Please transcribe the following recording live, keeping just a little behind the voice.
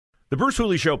The Bruce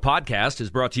Hooley Show podcast is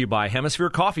brought to you by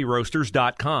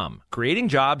HemisphereCoffeeRoasters.com. Creating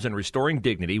jobs and restoring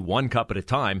dignity one cup at a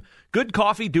time. Good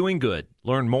coffee doing good.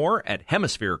 Learn more at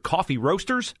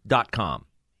HemisphereCoffeeRoasters.com.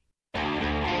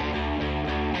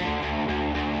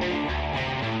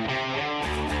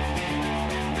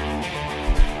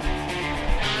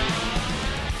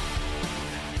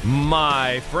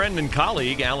 My friend and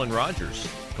colleague, Alan Rogers,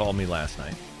 called me last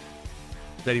night.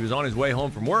 Said he was on his way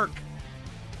home from work,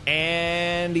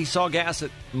 and he saw gas at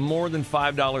more than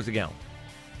 $5 a gallon.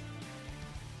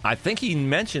 I think he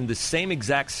mentioned the same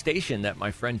exact station that my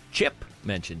friend Chip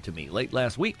mentioned to me late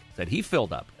last week, that he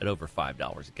filled up at over $5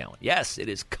 a gallon. Yes, it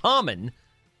is common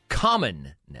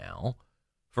now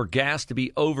for gas to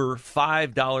be over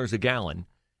 $5 a gallon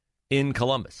in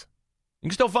Columbus. You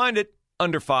can still find it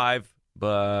under $5,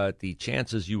 but the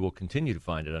chances you will continue to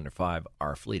find it under $5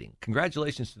 are fleeting.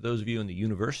 Congratulations to those of you in the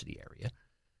university area.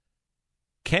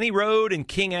 Kenny Road and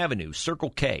King Avenue,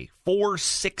 Circle K,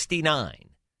 $4.69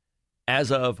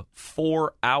 as of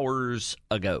 4 hours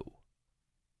ago.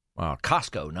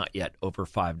 Costco, not yet over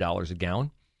 $5 a gallon.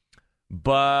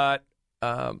 But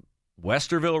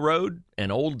Westerville Road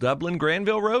and Old Dublin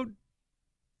Granville Road,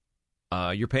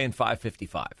 you're paying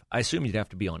 $5.55. I assume you'd have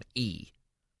to be on E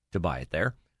to buy it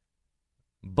there.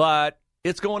 But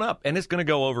it's going up, and it's going to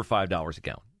go over $5 a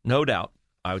gallon. No doubt.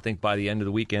 I would think by the end of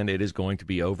the weekend, it is going to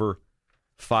be over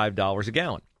 $5 a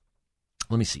gallon.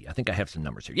 Let me see. I think I have some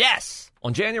numbers here. Yes!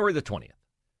 On January the 20th.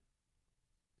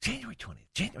 January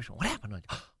 20th. What happened?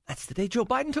 That's the day Joe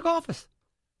Biden took office.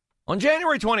 On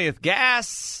January 20th,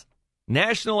 gas,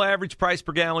 national average price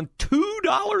per gallon,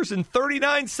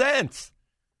 $2.39.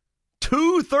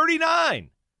 $2.39.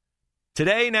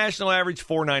 Today, national average,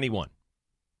 $4.91.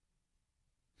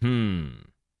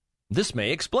 This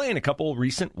may explain a couple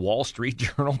recent Wall Street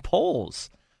Journal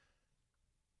polls.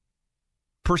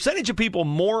 Percentage of people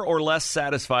more or less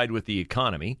satisfied with the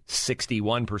economy,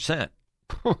 61%.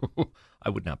 I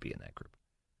would not be in that group.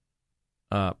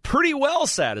 Pretty well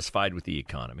satisfied with the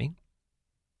economy.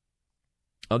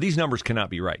 Oh, these numbers cannot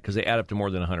be right because they add up to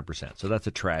more than 100%. So that's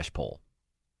a trash poll.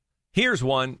 Here's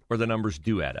one where the numbers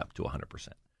do add up to 100%.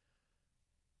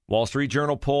 Wall Street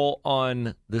Journal poll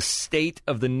on the state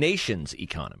of the nation's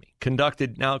economy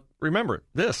conducted. Now, remember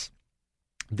this.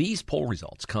 These poll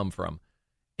results come from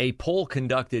a poll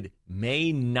conducted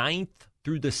May 9th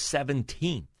through the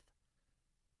 17th.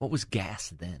 What was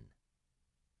gas then?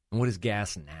 And what is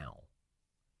gas now?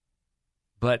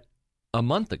 But a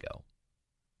month ago,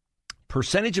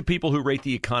 percentage of people who rate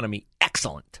the economy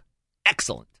excellent,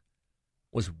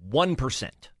 was 1%.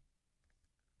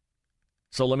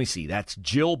 So let me see. That's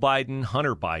Jill Biden,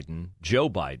 Hunter Biden,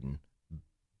 Joe Biden.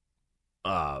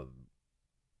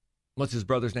 What's his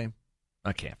brother's name?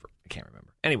 I can't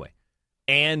remember. Anyway,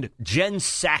 and Jen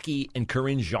Psaki and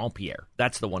Karine Jean-Pierre.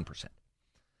 That's the 1%.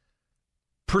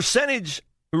 Percentage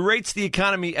who rates the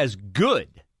economy as good.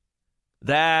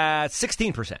 That's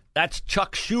 16%. That's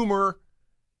Chuck Schumer.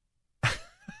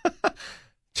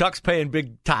 Chuck's paying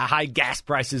big, high gas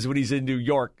prices when he's in New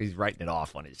York. He's writing it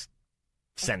off on his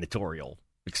senatorial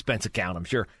expense account, I'm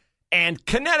sure. And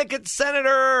Connecticut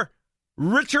Senator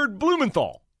Richard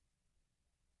Blumenthal.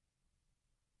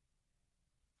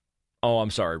 Oh,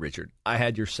 I'm sorry, Richard. I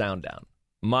had your sound down.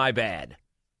 My bad.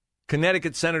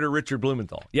 Connecticut Senator Richard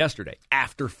Blumenthal yesterday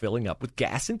after filling up with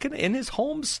gas in his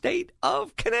home state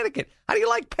of Connecticut. How do you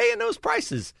like paying those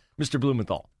prices, Mr.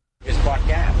 Blumenthal? Just bought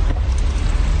gas,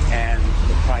 and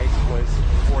the price was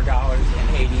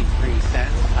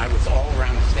 $4.83. I was all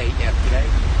around the state yesterday,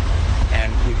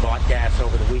 and we bought gas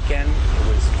over the weekend. It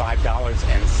was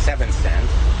 $5.07.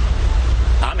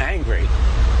 I'm angry,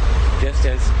 just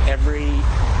as every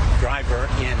driver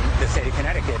in the state of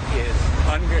Connecticut is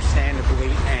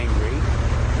understandably angry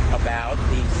about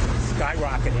these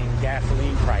skyrocketing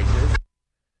gasoline prices.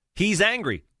 He's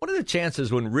angry. What are the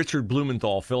chances when Richard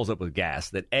Blumenthal fills up with gas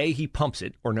that A, he pumps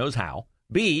it or knows how,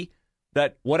 B,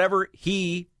 that whatever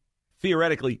he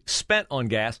theoretically spent on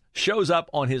gas shows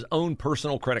up on his own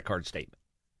personal credit card statement?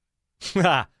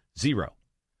 Zero.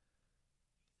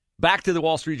 Back to the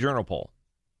Wall Street Journal poll.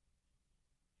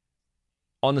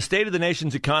 On the state of the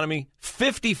nation's economy,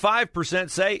 55%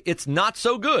 say it's not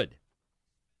so good.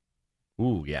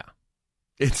 Ooh, yeah.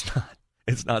 It's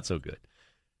not so good.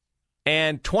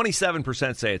 And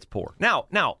 27% say it's poor. Now,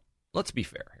 let's be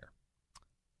fair here.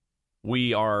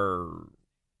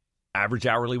 Average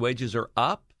hourly wages are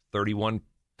up. $31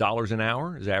 an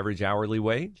hour is average hourly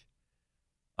wage.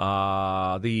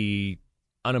 The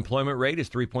unemployment rate is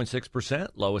 3.6%,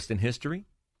 lowest in history.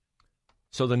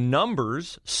 So the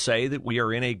numbers say that we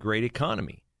are in a great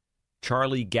economy.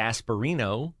 Charlie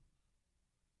Gasparino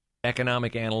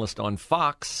economic analyst on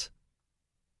Fox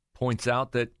points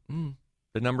out that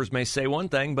the numbers may say one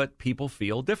thing, but people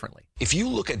feel differently. If you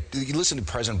listen to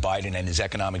President Biden and his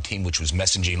economic team, which was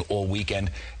messaging all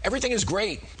weekend, everything is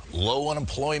great. Low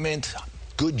unemployment,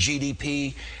 good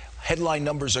GDP, headline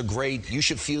numbers are great. You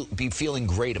should be feeling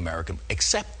great, American.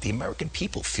 Except the American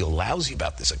people feel lousy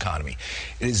about this economy.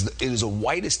 It is the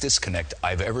widest disconnect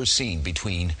I've ever seen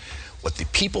between what the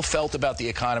people felt about the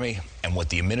economy and what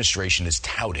the administration is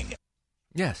touting.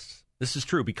 Yes, this is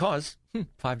true because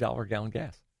 $5 a gallon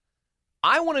gas.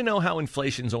 I want to know how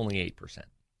inflation's only 8%.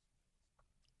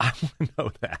 I want to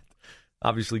know that.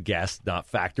 Obviously, gas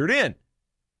not factored in.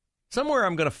 Somewhere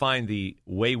I'm going to find the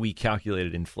way we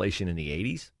calculated inflation in the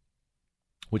 80s,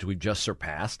 which we've just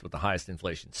surpassed with the highest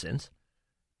inflation since.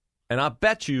 And I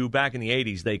bet you back in the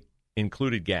 80s they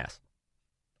included gas.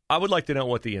 I would like to know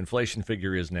what the inflation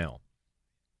figure is now,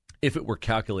 if it were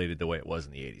calculated the way it was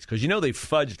in the 80s. Because they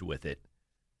fudged with it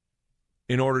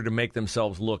in order to make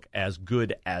themselves look as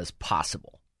good as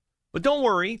possible. But don't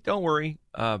worry.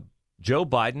 Joe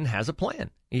Biden has a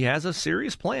plan. He has a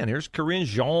serious plan. Here's Karine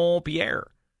Jean-Pierre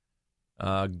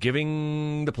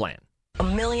giving the plan. A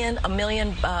million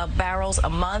barrels a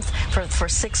month for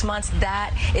 6 months.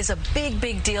 That is a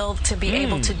big deal to be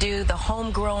able to do. The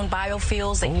homegrown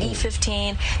biofuels, the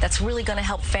E15, that's really going to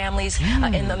help families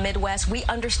in the Midwest. We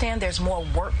understand there's more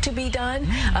work to be done,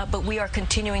 but we are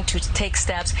continuing to take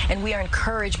steps, and we are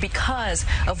encouraged because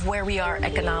of where we are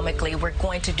economically. We're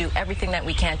going to do everything that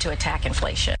we can to attack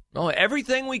inflation. Oh,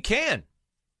 everything we can.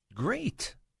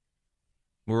 Great.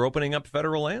 We're opening up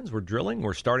federal lands. We're drilling.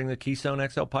 We're starting the Keystone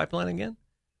XL pipeline again.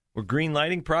 We're green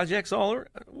lighting projects all over.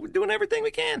 We're doing everything we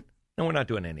can. And we're not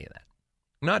doing any of that.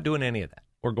 Not doing any of that.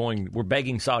 We're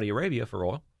begging Saudi Arabia for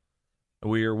oil.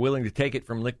 We are willing to take it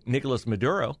from Nicolas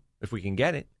Maduro if we can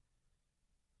get it.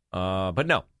 But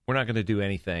no, we're not going to do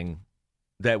anything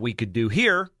that we could do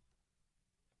here.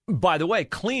 By the way,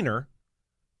 cleaner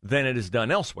than it is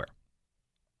done elsewhere.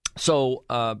 So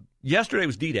yesterday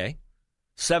was D-Day.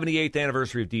 78th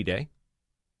anniversary of D-Day.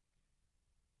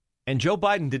 And Joe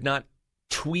Biden did not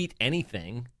tweet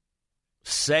anything,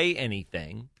 say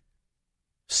anything,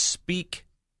 speak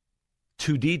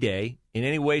to D-Day in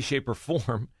any way, shape, or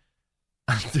form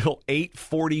until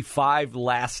 8:45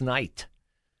 last night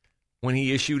when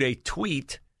he issued a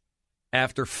tweet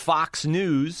after Fox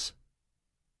News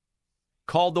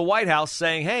called the White House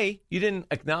saying, hey, you didn't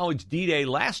acknowledge D-Day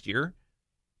last year.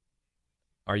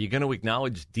 Are you going to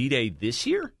acknowledge D-Day this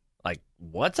year? Like,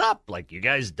 what's up? Like, you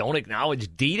guys don't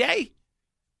acknowledge D-Day?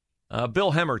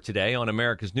 Bill Hemmer today on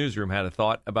America's Newsroom had a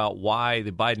thought about why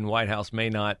the Biden White House may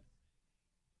not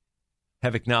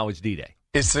have acknowledged D-Day.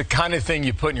 It's the kind of thing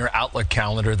you put in your Outlook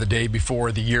calendar the day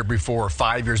before, the year before,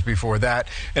 5 years before that,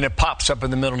 and it pops up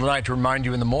in the middle of the night to remind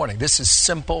you in the morning. This is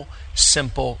simple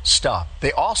stuff.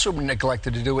 They also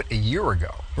neglected to do it a year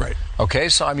ago. Right. Okay,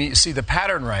 so I mean, you see the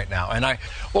pattern right now. And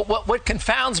what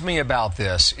confounds me about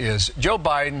this is Joe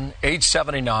Biden, age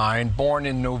 79, born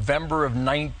in November of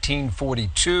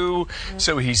 1942,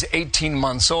 so he's 18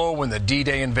 months old when the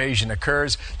D-Day invasion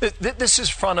occurs. This is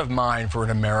front of mind for an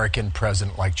American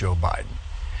president like Joe Biden.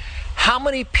 How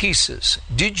many pieces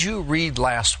did you read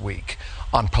last week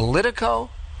on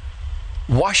Politico,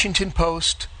 Washington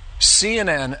Post,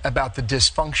 CNN about the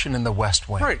dysfunction in the West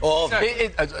Wing? Right.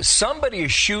 Somebody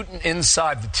is shooting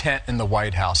inside the tent in the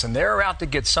White House, and they're out to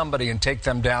get somebody and take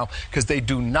them down because they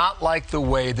do not like the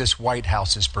way this White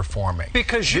House is performing.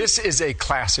 Because this is a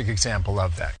classic example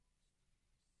of that.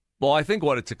 Well, I think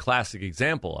what it's a classic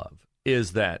example of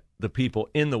is that the people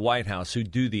in the White House who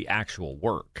do the actual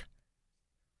work,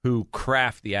 who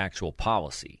craft the actual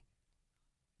policy,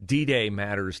 D-Day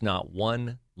matters not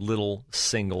one little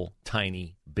single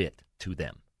tiny bit to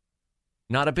them.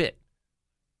 Not a bit.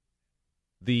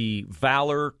 The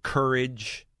valor,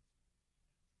 courage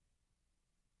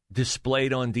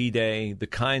displayed on D-Day, the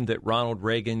kind that Ronald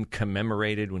Reagan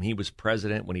commemorated when he was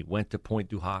president, when he went to Pointe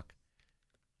du Hoc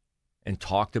and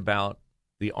talked about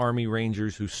the Army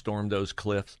Rangers who stormed those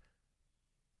cliffs.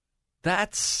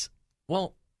 That's,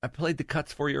 well, I played the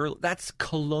cuts for you earlier. That's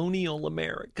colonial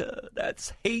America.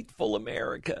 That's hateful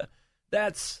America.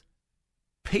 That's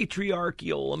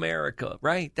patriarchal America,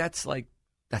 right? That's not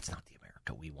the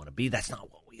America we want to be. That's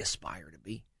not what we aspire to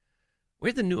be.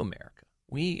 We're the new America.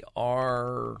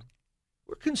 We're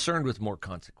concerned with more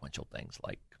consequential things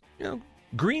like,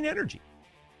 green energy,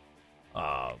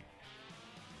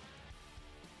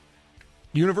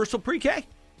 universal pre-K,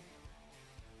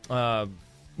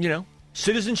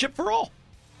 citizenship for all.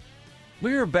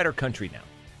 We're a better country now,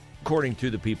 according to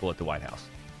the people at the White House,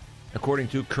 according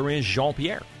to Karine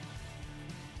Jean-Pierre.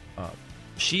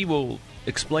 she will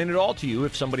explain it all to you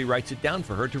if somebody writes it down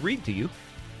for her to read to you,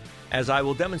 as I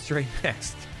will demonstrate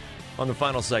next on the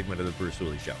final segment of the Bruce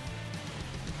Hooley Show.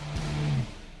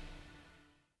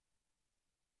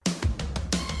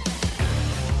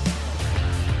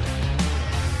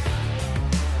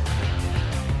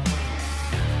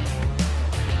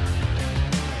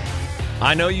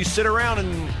 I know you sit around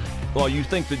and, well, you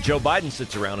think that Joe Biden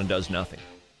sits around and does nothing.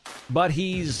 But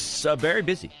he's very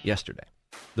busy yesterday.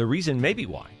 The reason maybe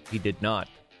why he did not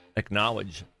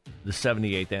acknowledge the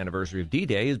 78th anniversary of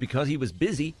D-Day is because he was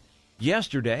busy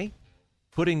yesterday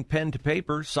putting pen to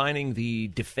paper, signing the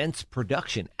Defense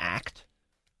Production Act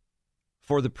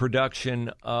for the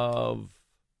production of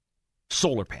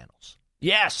solar panels.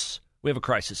 Yes, we have a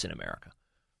crisis in America.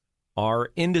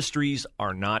 Our industries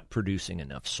are not producing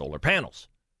enough solar panels.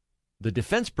 The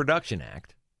Defense Production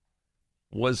Act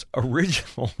was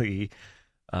originally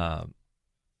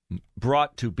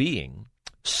brought to being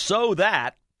so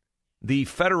that the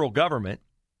federal government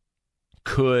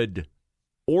could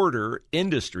order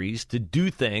industries to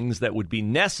do things that would be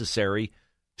necessary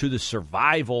to the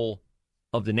survival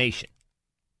of the nation.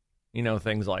 You know,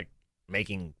 things like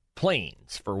making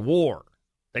planes for war,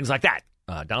 things like that.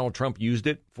 Donald Trump used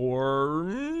it for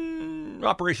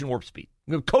Operation Warp Speed,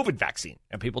 COVID vaccine,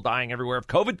 and people dying everywhere of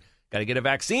COVID. Got to get a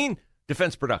vaccine.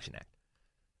 Defense Production Act.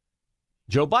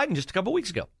 Joe Biden just a couple weeks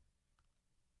ago,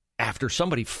 after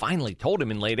somebody finally told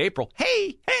him in late April,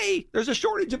 hey, there's a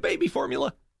shortage of baby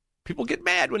formula. People get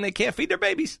mad when they can't feed their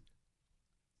babies.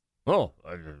 Oh,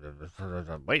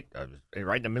 wait,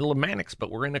 right in the middle of Mannix,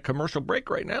 but we're in a commercial break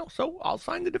right now, so I'll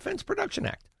sign the Defense Production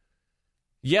Act.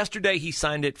 Yesterday, he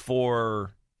signed it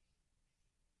for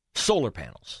solar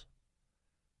panels.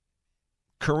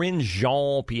 Karine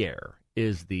Jean-Pierre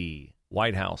is the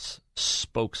White House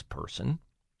spokesperson,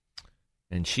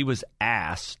 and she was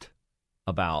asked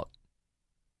about,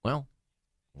 well,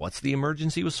 what's the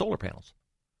emergency with solar panels?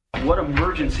 What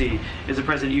emergency is the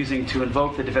president using to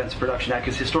invoke the Defense Production Act?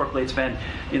 Because historically it's been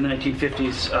in the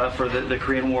 1950s for the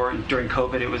Korean War, and during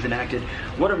COVID it was enacted.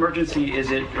 What emergency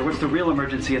is it, or what's the real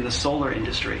emergency in the solar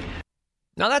industry?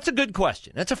 Now, that's a good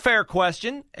question. That's a fair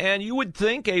question. And you would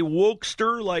think a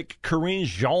wokester like Karine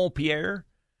Jean-Pierre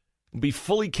would be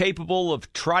fully capable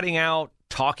of trotting out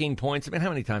talking points. I mean, how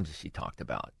many times has she talked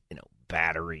about,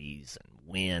 batteries and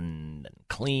wind and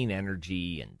clean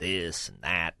energy and this and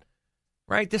that?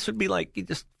 Right? This would be like you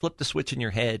just flip the switch in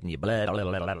your head and you blah, blah,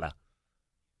 blah, blah, blah.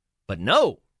 But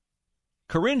no,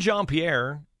 Karine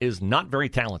Jean-Pierre is not very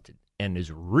talented and is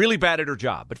really bad at her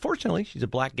job. But fortunately, she's a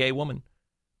black gay woman.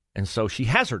 And so she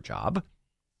has her job.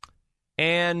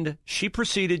 And she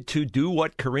proceeded to do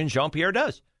what Karine Jean-Pierre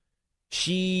does.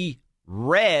 She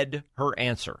read her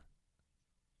answer.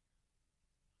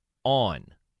 On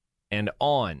and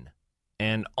on.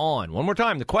 And on. One more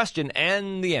time, the question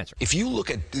and the answer. If you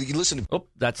listen to... Oh,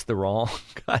 that's the wrong...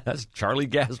 God, that's Charlie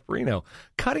Gasparino.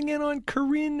 Cutting in on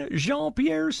Karine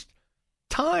Jean-Pierre's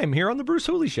time here on the Bruce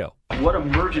Hooley Show. What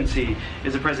emergency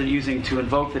is the president using to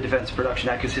invoke the Defense Production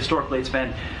Act? Because historically it's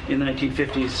been in the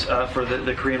 1950s for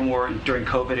the Korean War, and during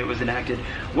COVID it was enacted.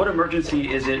 What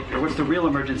emergency is it, or what's the real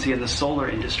emergency in the solar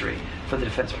industry for the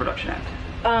Defense Production Act?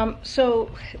 So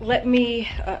let me,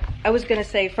 I was going to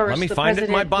say first, let me the find it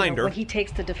in president, my binder. When he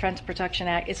takes the Defense Production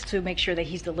Act, is to make sure that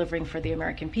he's delivering for the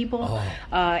American people.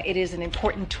 It is an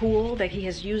important tool that he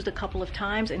has used a couple of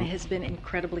times, and it has been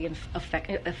incredibly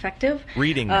effective.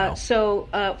 Reading now. So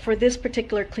for this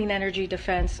particular Clean Energy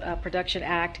Defense Production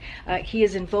Act, he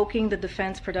is invoking the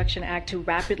Defense Production Act to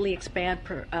rapidly expand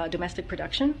domestic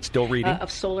production. Still reading.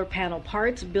 Of solar panel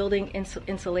parts, building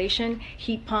insulation,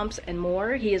 heat pumps, and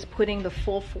more. He is putting the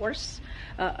full force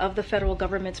of the federal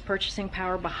government's purchasing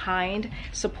power behind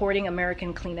supporting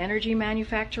American clean energy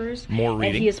manufacturers. More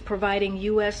reading. And he is providing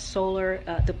U.S. solar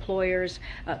deployers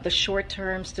the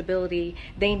short-term stability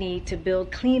they need to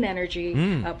build clean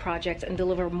energy projects and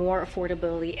deliver more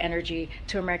affordability energy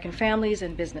to American families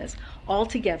and business.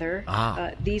 Altogether,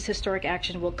 these historic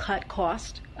actions will cut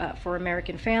costs for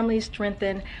American families,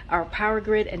 strengthen our power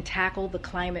grid, and tackle the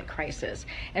climate crisis.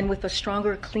 And with a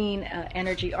stronger clean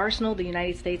energy arsenal, the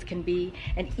United States can be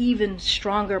an even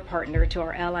stronger partner to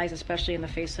our allies, especially in the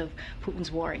face of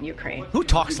Putin's war in Ukraine. Who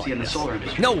talks like in the this? solar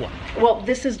industry? No one. Well,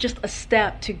 this is just a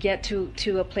step to get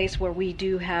to a place where we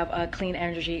do have a clean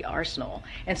energy arsenal.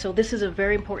 And so this is a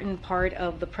very important part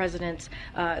of the president's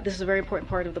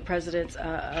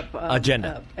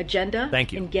agenda.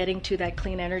 Thank you. In getting to that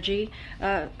clean energy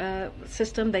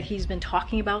system that he's been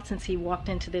talking about since he walked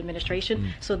into the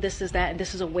administration. So this is that, and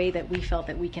this is a way that we felt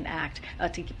that we can act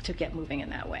to get moving in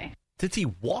that way. Since he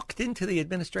walked into the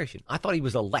administration, I thought he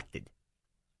was elected.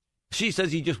 She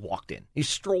says he just walked in. He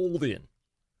strolled in.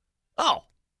 Oh.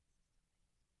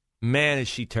 Man, is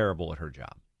she terrible at her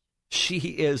job. She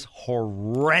is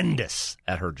horrendous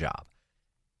at her job.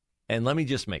 And let me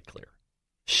just make clear.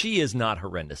 She is not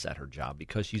horrendous at her job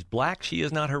because she's black. She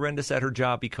is not horrendous at her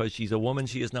job because she's a woman.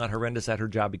 She is not horrendous at her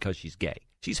job because she's gay.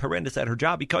 She's horrendous at her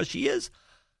job because she is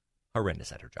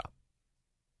horrendous at her job.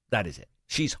 That is it.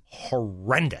 She's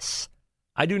horrendous.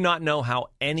 I do not know how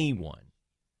anyone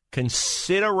can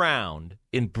sit around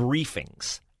in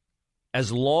briefings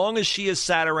as long as she has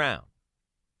sat around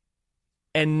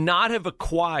and not have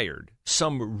acquired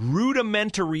some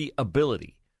rudimentary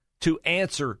ability to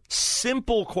answer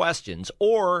simple questions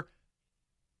or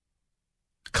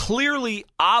clearly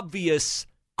obvious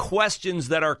questions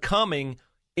that are coming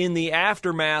in the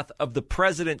aftermath of the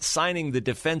president signing the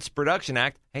Defense Production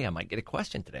Act. Hey, I might get a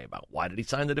question today about why did he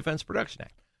sign the Defense Production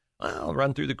Act? Well, I'll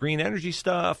run through the green energy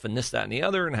stuff and this, that, and the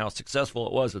other and how successful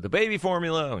it was with the baby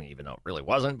formula, even though it really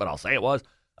wasn't, but I'll say it was.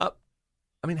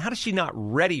 How does she not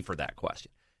ready for that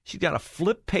question? She's got to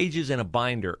flip pages in a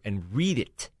binder and read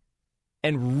it.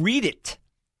 And read it.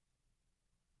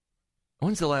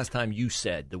 When's the last time you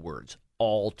said the words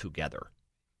all together?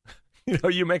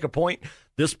 You make a point,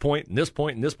 this point, and this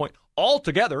point, and this point, all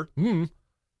together. If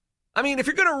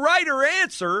you're going to write her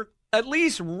answer, at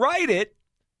least write it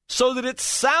so that it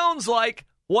sounds like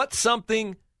what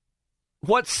someone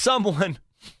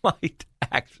might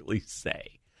actually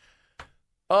say.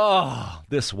 Oh,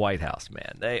 this White House,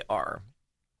 man, they are.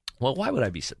 Well, why would I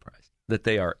be surprised that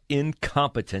they are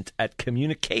incompetent at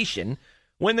communication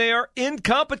when they are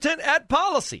incompetent at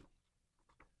policy?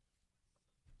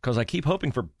 Because I keep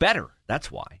hoping for better. That's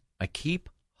why. I keep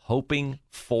hoping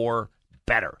for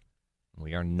better.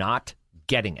 We are not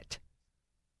getting it.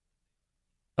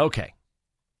 Okay.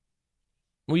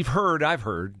 I've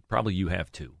heard, probably you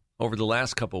have too, over the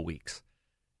last couple of weeks.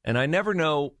 And I never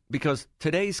know, because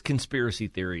today's conspiracy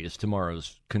theory is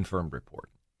tomorrow's confirmed report.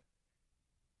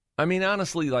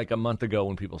 Honestly, like a month ago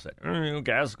when people said,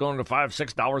 gas is going to $5,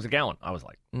 $6 a gallon. I was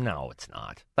like, no, it's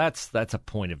not. That's a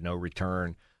point of no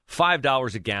return.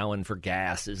 $5 a gallon for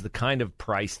gas is the kind of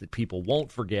price that people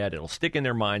won't forget. It'll stick in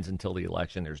their minds until the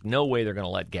election. There's no way they're going to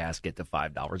let gas get to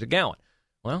 $5 a gallon.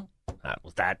 Well, that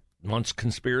was that month's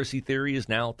conspiracy theory is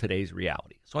now today's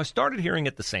reality. So I started hearing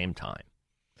at the same time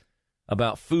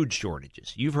about food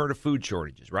shortages. You've heard of food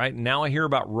shortages, right? And now I hear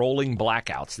about rolling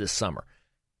blackouts this summer.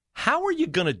 How are you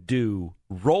going to do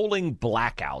rolling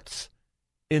blackouts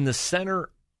in the center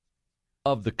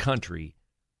of the country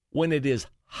when it is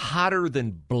hotter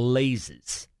than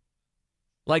blazes?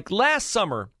 Like last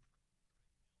summer,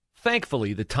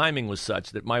 thankfully, the timing was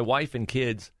such that my wife and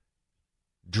kids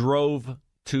drove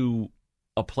to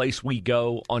a place we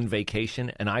go on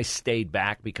vacation, and I stayed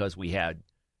back because we had,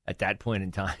 at that point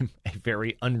in time, a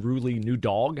very unruly new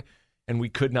dog, and we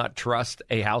could not trust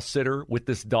a house sitter with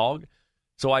this dog.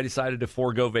 So I decided to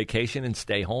forego vacation and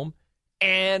stay home.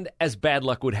 And as bad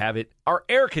luck would have it, our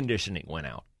air conditioning went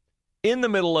out in the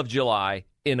middle of July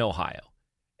in Ohio.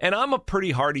 And I'm a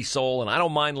pretty hardy soul, and I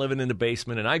don't mind living in the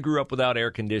basement, and I grew up without air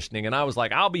conditioning, and I was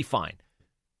like, I'll be fine.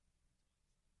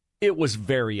 It was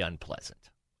very unpleasant.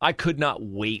 I could not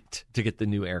wait to get the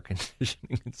new air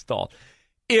conditioning installed.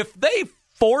 If they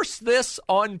force this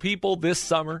on people this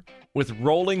summer with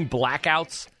rolling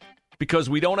blackouts because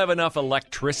we don't have enough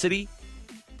electricity,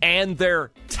 and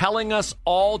they're telling us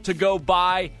all to go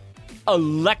buy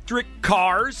electric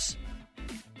cars,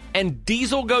 and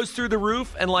diesel goes through the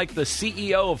roof, and like the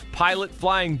CEO of Pilot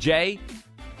Flying J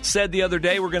said the other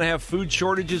day, we're going to have food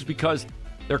shortages because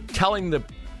they're telling the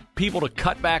people to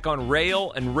cut back on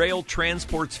rail, and rail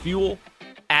transports fuel,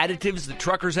 additives that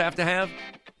truckers have to have.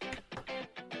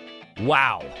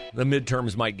 Wow, the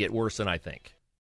midterms might get worse than I think.